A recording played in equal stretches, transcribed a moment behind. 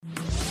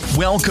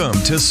Welcome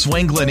to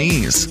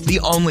Swanglinese, the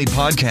only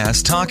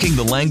podcast talking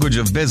the language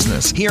of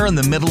business here in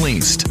the Middle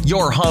East.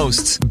 Your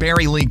hosts,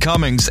 Barry Lee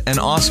Cummings and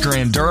Oscar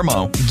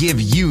Andermo,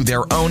 give you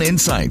their own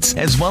insights,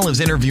 as well as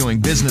interviewing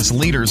business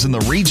leaders in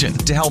the region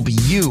to help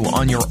you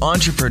on your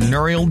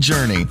entrepreneurial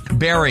journey.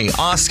 Barry,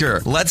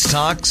 Oscar, let's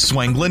talk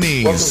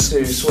Swanglinese. Welcome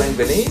to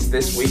Swanglinese.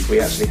 This week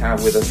we actually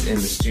have with us in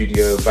the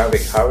studio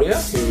Bhavik Haria,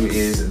 who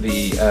is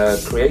the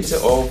creator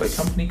of a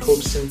company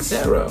called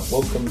Sincera.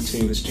 Welcome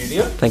to the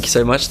studio. Thank you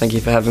so much. Thank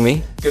you for having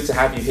me. Good to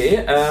have you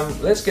here.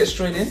 Let's get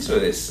straight into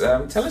this.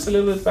 Tell us a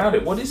little bit about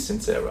it. What is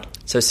Sincera?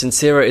 So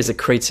Sincera is a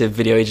creative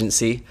video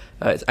agency.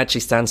 It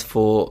actually stands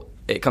for,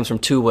 it comes from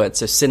two words,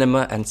 so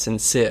cinema and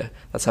sincere.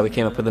 That's how we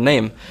came up with the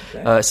name.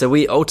 Okay. So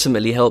we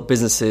ultimately help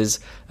businesses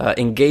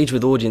engage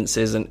with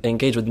audiences and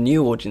engage with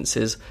new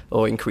audiences,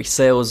 or increase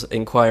sales,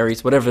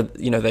 inquiries, whatever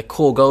their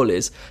core goal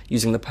is,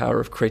 using the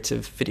power of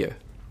creative video.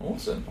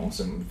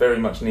 Awesome. Very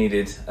much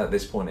needed at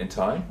this point in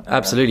time.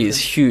 Absolutely, it's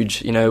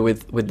huge,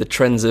 with the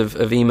trends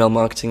of email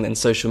marketing and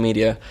social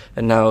media,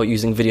 and now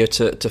using video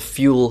to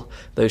fuel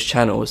those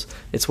channels.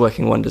 It's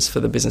working wonders for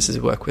the businesses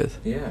we work with.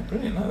 Yeah,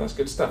 brilliant. No, that's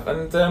good stuff.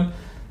 And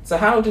so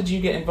how did you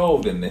get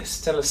involved in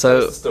this? Tell us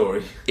the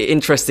story.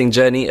 Interesting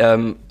journey.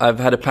 I've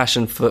had a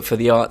passion for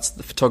the arts,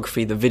 the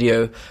photography, the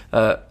video,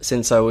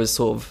 since I was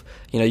sort of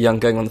young,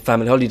 going on the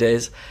family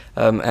holidays,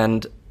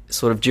 and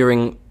sort of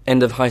during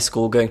end of high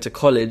school, going to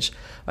college,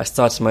 I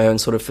started my own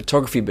sort of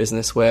photography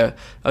business where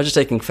I was just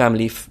taking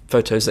family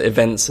photos at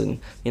events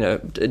and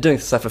doing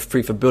stuff for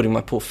free for building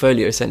my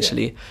portfolio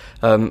essentially.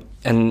 Yeah.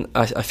 And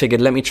I figured,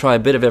 let me try a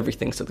bit of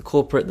everything. So the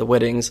corporate, the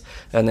weddings,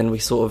 and then we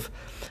sort of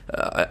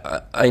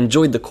I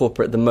enjoyed the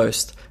corporate the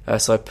most,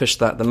 so I pushed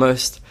that the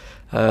most.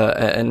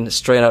 And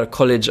straight out of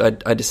college,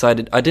 I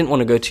decided I didn't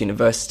want to go to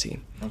university.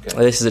 Okay.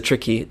 This is a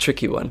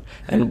tricky one,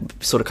 and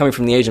sort of coming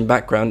from the Asian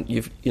background,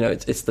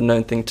 it's the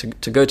known thing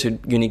to go to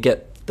uni,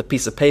 get the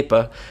piece of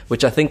paper,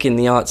 which I think in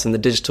the arts and the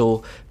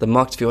digital, the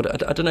marketing field,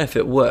 I don't know if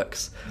it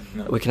works.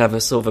 No. We can have a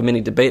sort of a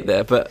mini debate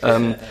there, but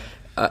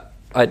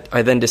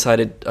I then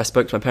decided, I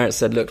spoke to my parents,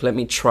 said, look, let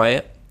me try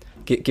it,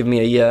 give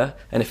me a year,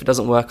 and if it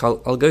doesn't work,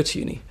 I'll go to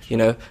uni,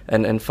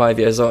 and 5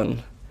 years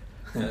on.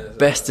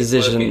 Best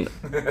decision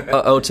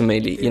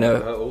ultimately,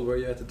 How old were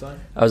you at the time?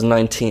 I was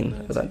 19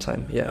 at that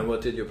time. Yeah. And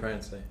what did your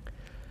parents say?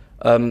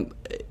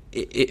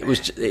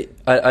 It's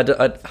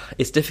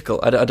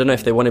difficult. I don't know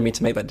if they wanted me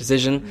to make that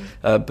decision,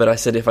 but I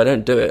said, if I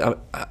don't do it,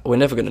 we're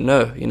never going to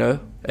know.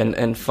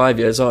 And 5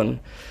 years on,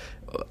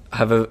 I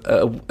have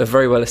a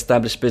very well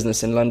established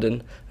business in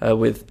London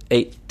with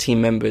 8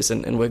 team members,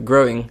 and we're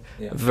growing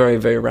very,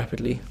 very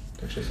rapidly.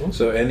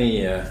 So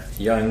any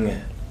young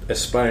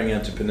aspiring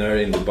entrepreneur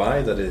in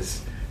Dubai that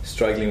is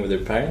struggling with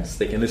their parents,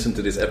 they can listen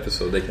to this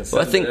episode. They can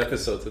send the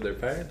episode to their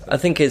parents. I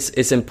think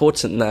it's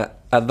important that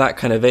at that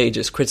kind of age,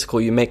 it's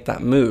critical you make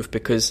that move,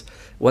 because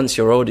once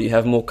you're older, you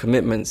have more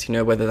commitments.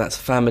 Whether that's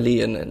family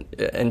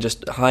and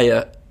just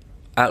higher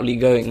outly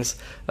goings.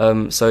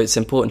 So it's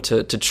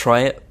important to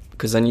try it,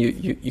 because then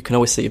you can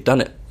always say you've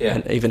done it. Yeah.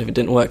 And even if it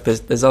didn't work,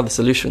 there's other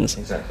solutions.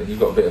 Exactly.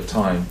 You've got a bit of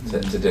time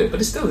to do it, but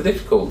it's still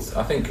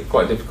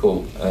quite a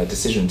difficult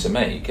decision to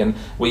make. And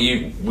were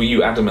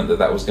you adamant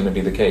that was going to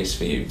be the case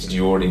for you? Did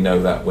you already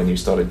know that when you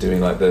started doing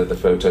like the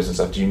photos and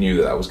stuff? You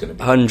knew that was going to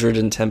be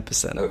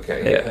 110%.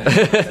 Okay. Yeah.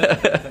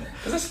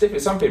 Because that's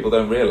different. Some people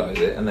don't realise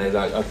it, and they're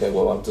like, okay,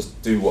 well, I'll just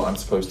do what I'm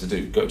supposed to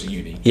do, go to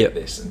uni, get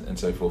this, and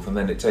so forth. And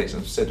then it takes,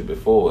 I've said it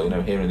before,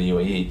 here in the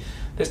UAE,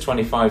 there's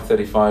 25,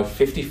 35,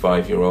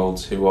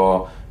 55-year-olds who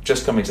are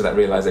just coming to that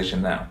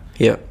realisation now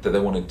that they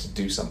wanted to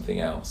do something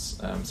else.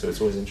 So it's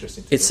always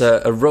interesting. It's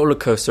a roller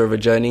coaster of a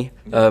journey,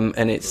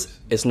 and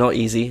it's not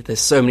easy.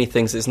 There's so many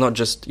things. It's not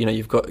just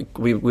you've got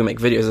we make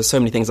videos. There's so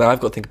many things that I've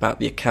got to think about: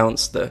 the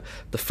accounts, the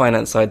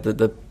finance side,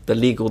 the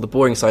legal, the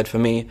boring side for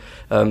me.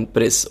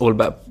 But it's all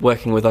about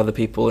working with other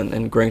people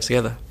and growing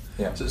together.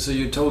 Yeah. So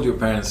you told your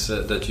parents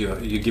that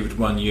you give it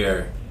 1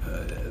 year,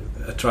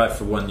 a try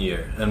for 1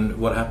 year, and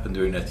what happened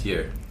during that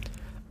year?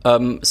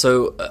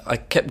 So I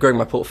kept growing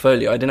my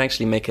portfolio. I didn't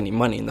actually make any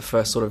money in the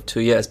first sort of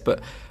 2 years,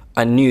 but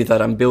I knew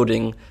that I'm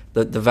building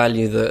the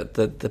value,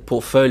 the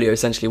portfolio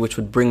essentially, which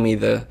would bring me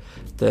the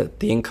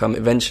income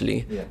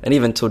eventually. Yeah. And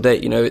even till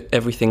date,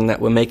 everything that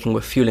we're making,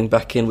 we're fueling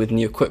back in with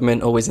new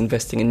equipment, always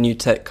investing in new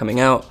tech coming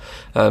out.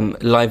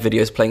 Live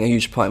videos playing a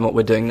huge part in what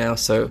we're doing now.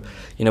 So,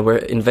 we're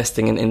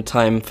investing in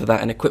time for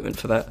that and equipment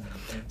for that.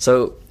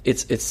 So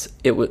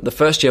the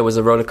first year was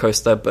a roller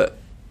coaster, but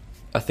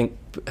I think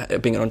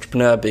being an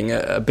entrepreneur, being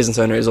a business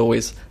owner is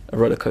always a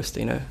roller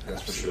coaster,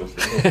 That's for sure.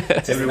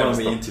 Everyone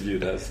we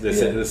interviewed us, they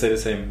say the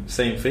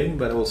same thing,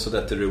 but also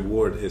that the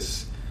reward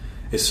is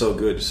so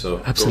good.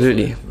 So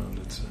absolutely.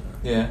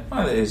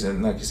 Well, it is,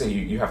 and like you say,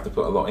 you have to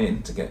put a lot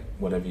in to get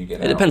whatever you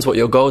get. It depends what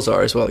your goals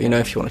are as well.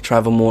 If you want to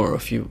travel more, or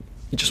if you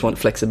just want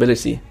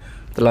flexibility.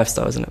 The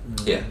lifestyle, isn't it?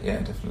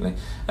 Yeah, definitely.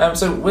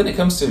 So when it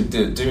comes to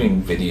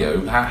doing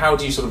video, how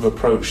do you sort of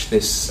approach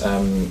this,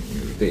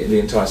 the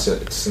entire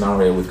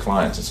scenario with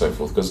clients and so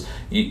forth? Because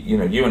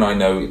you and I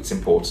know it's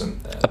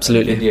important.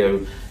 Absolutely.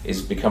 Video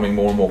is becoming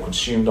more and more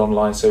consumed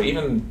online. So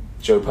even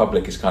Joe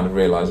Public is kind of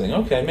realising,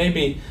 okay,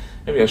 maybe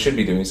I should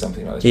be doing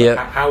something like this.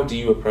 Yeah. How do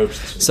you approach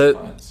this with So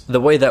clients?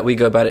 the way that we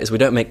go about it is we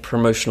don't make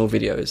promotional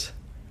videos.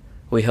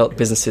 We help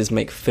businesses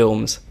make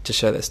films to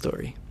share their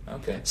story.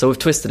 Okay. So we've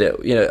twisted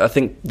it. I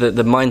think the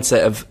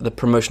mindset of the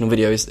promotional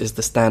video is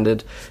the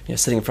standard,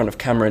 sitting in front of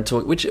camera and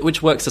talk,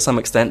 which works to some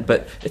extent,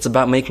 but it's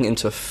about making it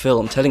into a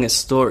film, telling a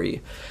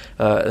story.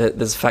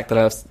 There's a fact that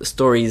our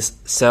stories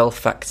sell,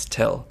 facts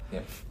tell.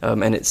 Yeah.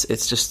 And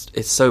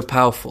it's so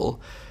powerful.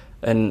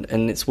 And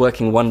it's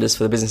working wonders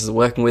for the businesses we're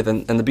working with,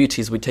 and the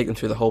beauty is we take them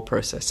through the whole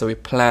process. So we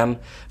plan,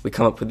 we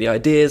come up with the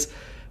ideas,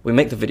 we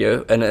make the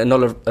video, and a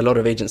lot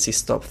of agencies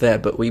stop there,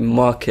 but we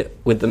market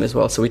with them as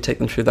well. So we take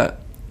them through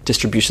that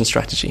distribution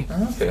strategy.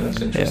 Okay,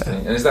 that's interesting. Yeah.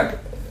 And is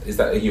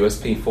that a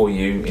USP for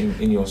you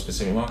in your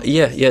specific market?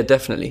 Yeah,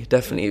 definitely.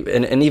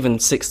 And even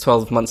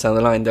 6-12 months down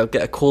the line, they'll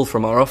get a call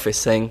from our office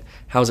saying,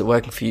 how's it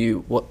working for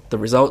you, what the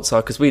results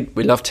are, because we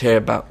love to hear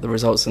about the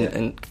results,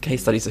 and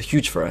case studies are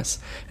huge for us.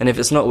 And if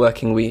it's not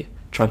working, we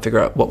try and figure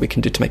out what we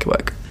can do to make it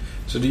work.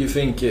 So do you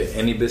think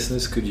any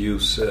business could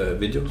use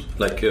videos?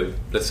 Like,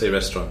 let's say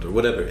restaurant or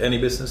whatever, any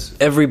business?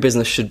 Every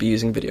business should be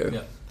using video.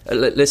 Yeah.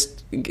 Let's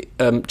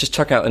just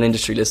chuck out an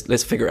industry,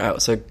 let's figure it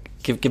out. So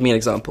give me an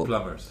example.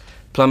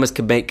 Plumbers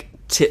could make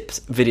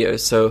tips videos,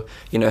 so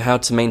how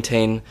to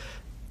maintain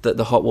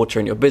the hot water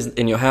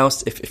in your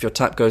house. If your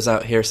tap goes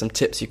out, here are some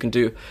tips you can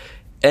do.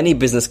 Any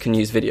business can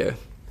use video,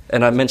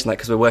 and I mentioned that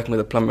because we're working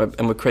with a plumber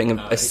and we're creating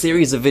a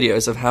series of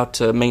videos of how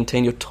to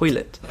maintain your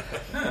toilet.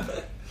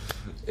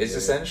 It's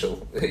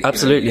essential.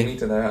 Absolutely, you need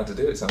to know how to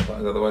do it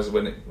sometimes. Otherwise,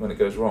 when it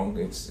goes wrong,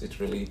 it's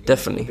really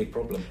definitely a big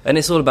problem. And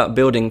it's all about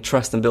building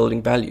trust and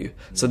building value.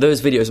 So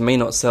those videos may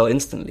not sell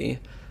instantly,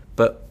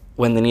 but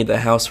when they need their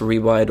house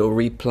rewired or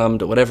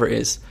replumbed or whatever it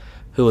is,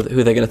 who are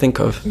they going to think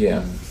of?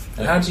 Yeah.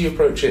 And how do you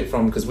approach it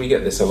from, because we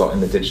get this a lot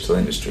in the digital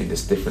industry,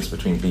 this difference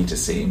between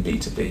B2C and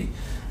B2B.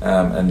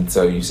 And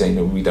so you say,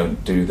 no, we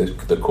don't do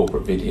the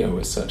corporate video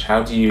as such.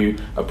 How do you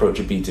approach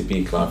a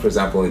B2B client? For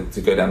example,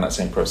 to go down that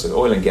same process,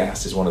 oil and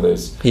gas is one of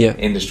those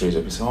industries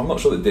where we say, I'm not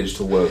sure that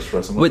digital works for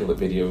us, I'm not sure that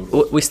video...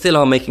 We still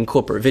are making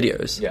corporate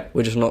videos. Yeah.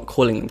 We're just not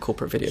calling them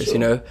corporate videos,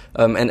 Sure.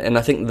 And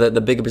I think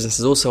the bigger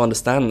businesses also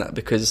understand that,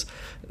 because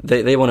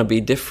they want to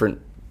be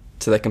different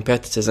to their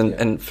competitors.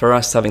 And for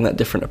us, having that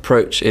different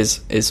approach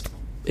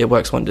it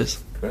works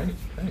wonders. Great.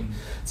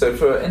 So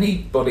for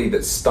anybody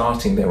that's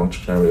starting their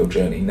entrepreneurial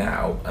journey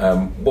now,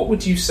 what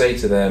would you say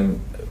to them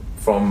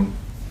from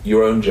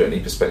your own journey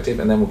perspective,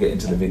 and then we'll get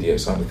into the video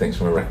side of things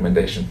from a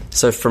recommendation?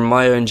 So from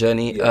my own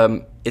journey,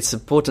 it's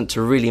important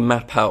to really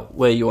map out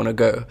where you want to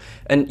go.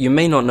 And you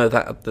may not know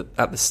that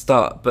at the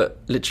start, but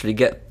literally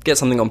get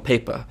something on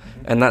paper.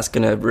 And that's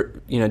going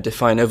to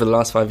define, over the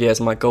last 5 years,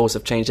 my goals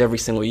have changed every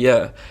single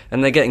year.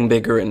 And they're getting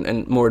bigger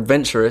and more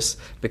adventurous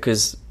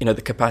because,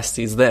 the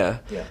capacity is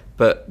there. Yeah.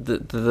 But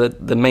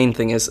the main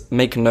thing is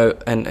make a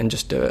note and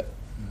just do it.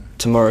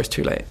 Tomorrow's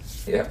too late.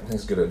 Yeah,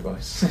 that's good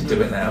advice.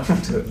 Do it now.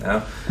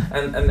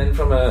 And then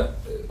from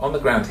on the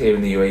ground here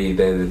in the UAE,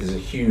 there's a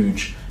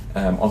huge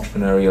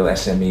entrepreneurial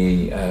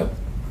SME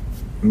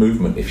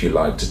movement, if you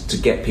like, to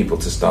get people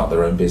to start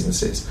their own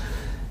businesses.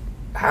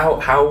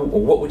 Or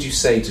what would you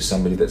say to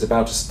somebody that's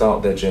about to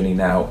start their journey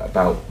now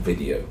about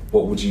video?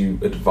 What would you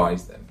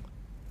advise them?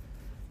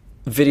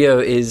 Video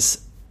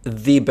is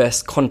the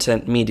best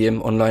content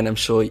medium online. I'm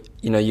sure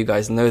you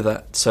guys know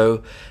that.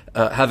 So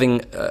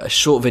having a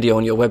short video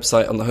on your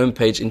website, on the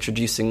homepage,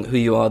 introducing who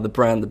you are, the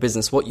brand, the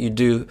business, what you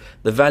do,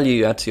 the value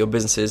you add to your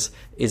businesses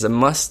is a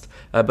must.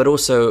 But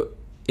also,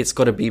 it's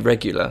got to be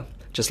regular.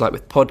 Just like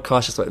with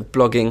podcasts, just like with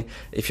blogging,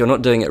 if you're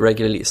not doing it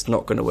regularly, it's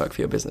not going to work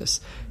for your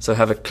business. So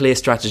have a clear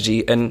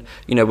strategy. And,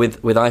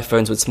 with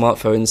iPhones, with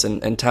smartphones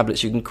and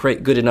tablets, you can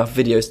create good enough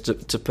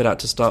videos to put out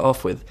to start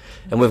off with.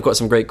 And we've got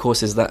some great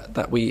courses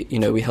that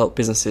we help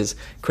businesses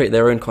create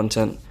their own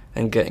content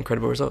and get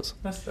incredible results.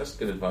 That's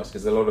good advice,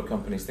 because a lot of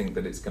companies think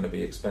that it's going to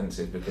be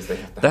expensive because they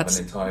have to have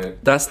an entire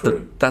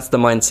crew. That's the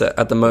mindset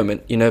at the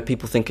moment.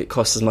 People think it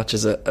costs as much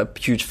as a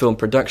huge film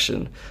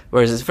production,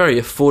 whereas it's very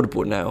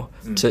affordable now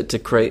to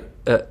create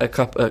a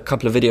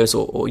couple of videos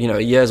or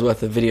a year's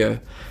worth of video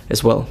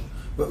as well.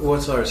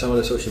 What are some of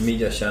the social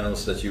media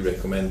channels that you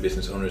recommend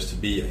business owners to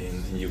be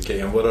in UK,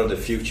 and what are the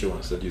future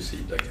ones that you see,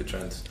 like the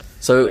trends,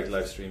 so like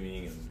live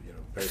streaming and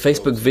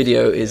Facebook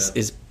video is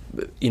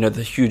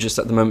the hugest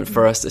at the moment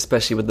for us,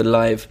 especially with the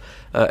live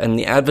and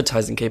the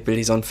advertising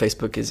capabilities on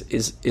Facebook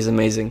is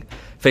amazing.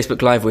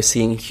 Facebook Live, we're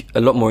seeing a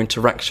lot more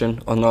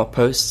interaction on our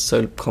posts,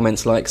 so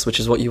comments, likes, which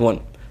is what you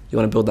want. You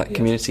want to build that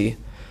community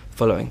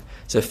following.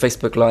 So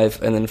Facebook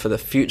Live, and then for the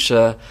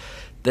future,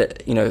 there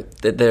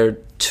are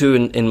two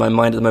in my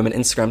mind at the moment: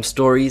 Instagram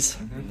Stories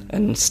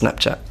and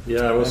Snapchat.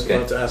 Yeah, I was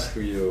about to ask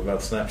you about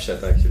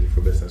Snapchat actually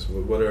for business.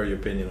 What are your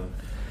opinion on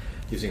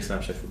using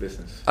Snapchat for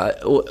business?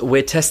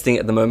 We're testing it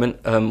at the moment.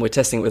 We're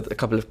testing it with a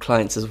couple of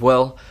clients as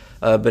well.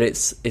 But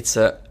it's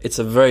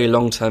a very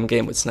long-term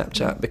game with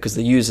Snapchat, because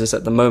the users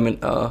at the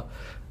moment are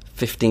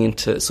 15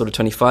 to sort of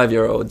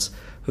 25-year-olds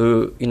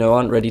who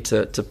aren't ready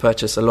to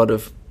purchase a lot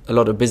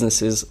of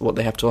businesses what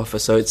they have to offer.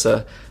 So it's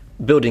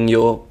building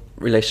your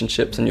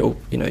relationships and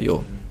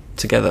you're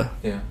together.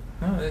 Yeah.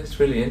 Oh, it's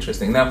really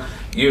interesting. Now,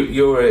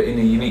 you're in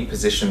a unique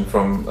position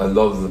from a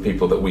lot of the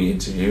people that we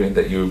interview, in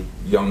that you're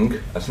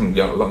younger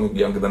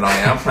than I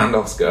am, and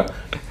Oscar.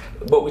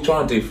 What we try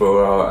and do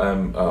for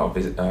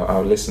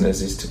our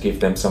listeners is to give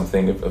them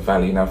something of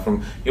value. Now,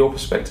 from your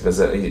perspective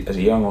as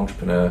a young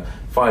entrepreneur,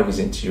 5 years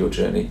into your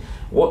journey,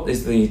 what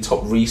is the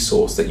top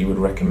resource that you would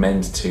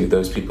recommend to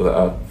those people that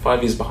are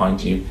 5 years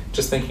behind you,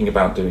 just thinking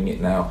about doing it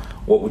now?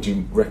 What would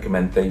you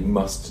recommend they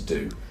must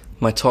do?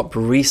 My top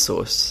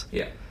resource?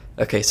 Yeah.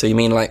 Okay, so you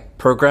mean like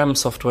program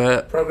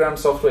software? Program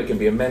software, it can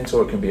be a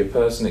mentor, it can be a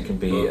person, it can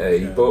be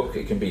a book,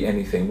 it can be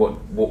anything. What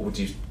would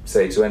you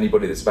say to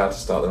anybody that's about to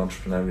start their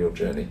entrepreneurial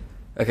journey?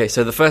 Okay,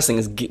 so the first thing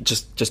is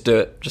just do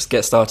it. Just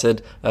get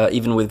started.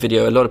 Even with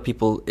video, a lot of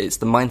people, it's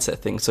the mindset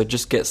thing. So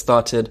just get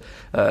started.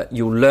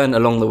 You'll learn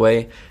along the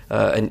way,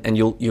 and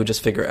you'll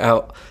just figure it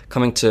out.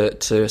 Coming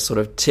to sort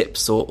of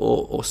tips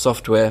or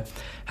software,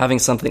 having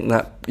something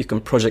that you can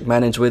project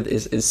manage with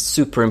is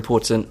super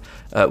important.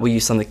 We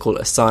use something called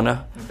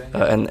Asana,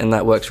 and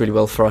that works really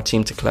well for our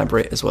team to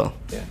collaborate as well.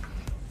 Yeah.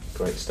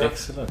 Great stuff.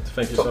 Excellent.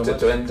 Thank you so much.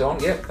 To end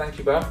on. Yeah, thank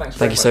you, Bal.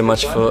 Thank you so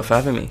much for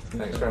having me.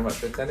 Thanks very much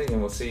for attending,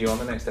 and we'll see you on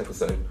the next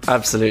episode.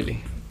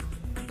 Absolutely.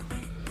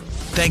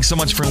 Thanks so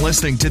much for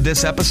listening to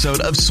this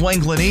episode of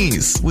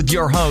Swanglinese with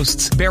your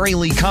hosts, Barry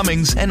Lee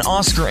Cummings and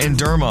Oscar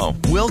Andermo.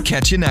 We'll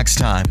catch you next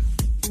time.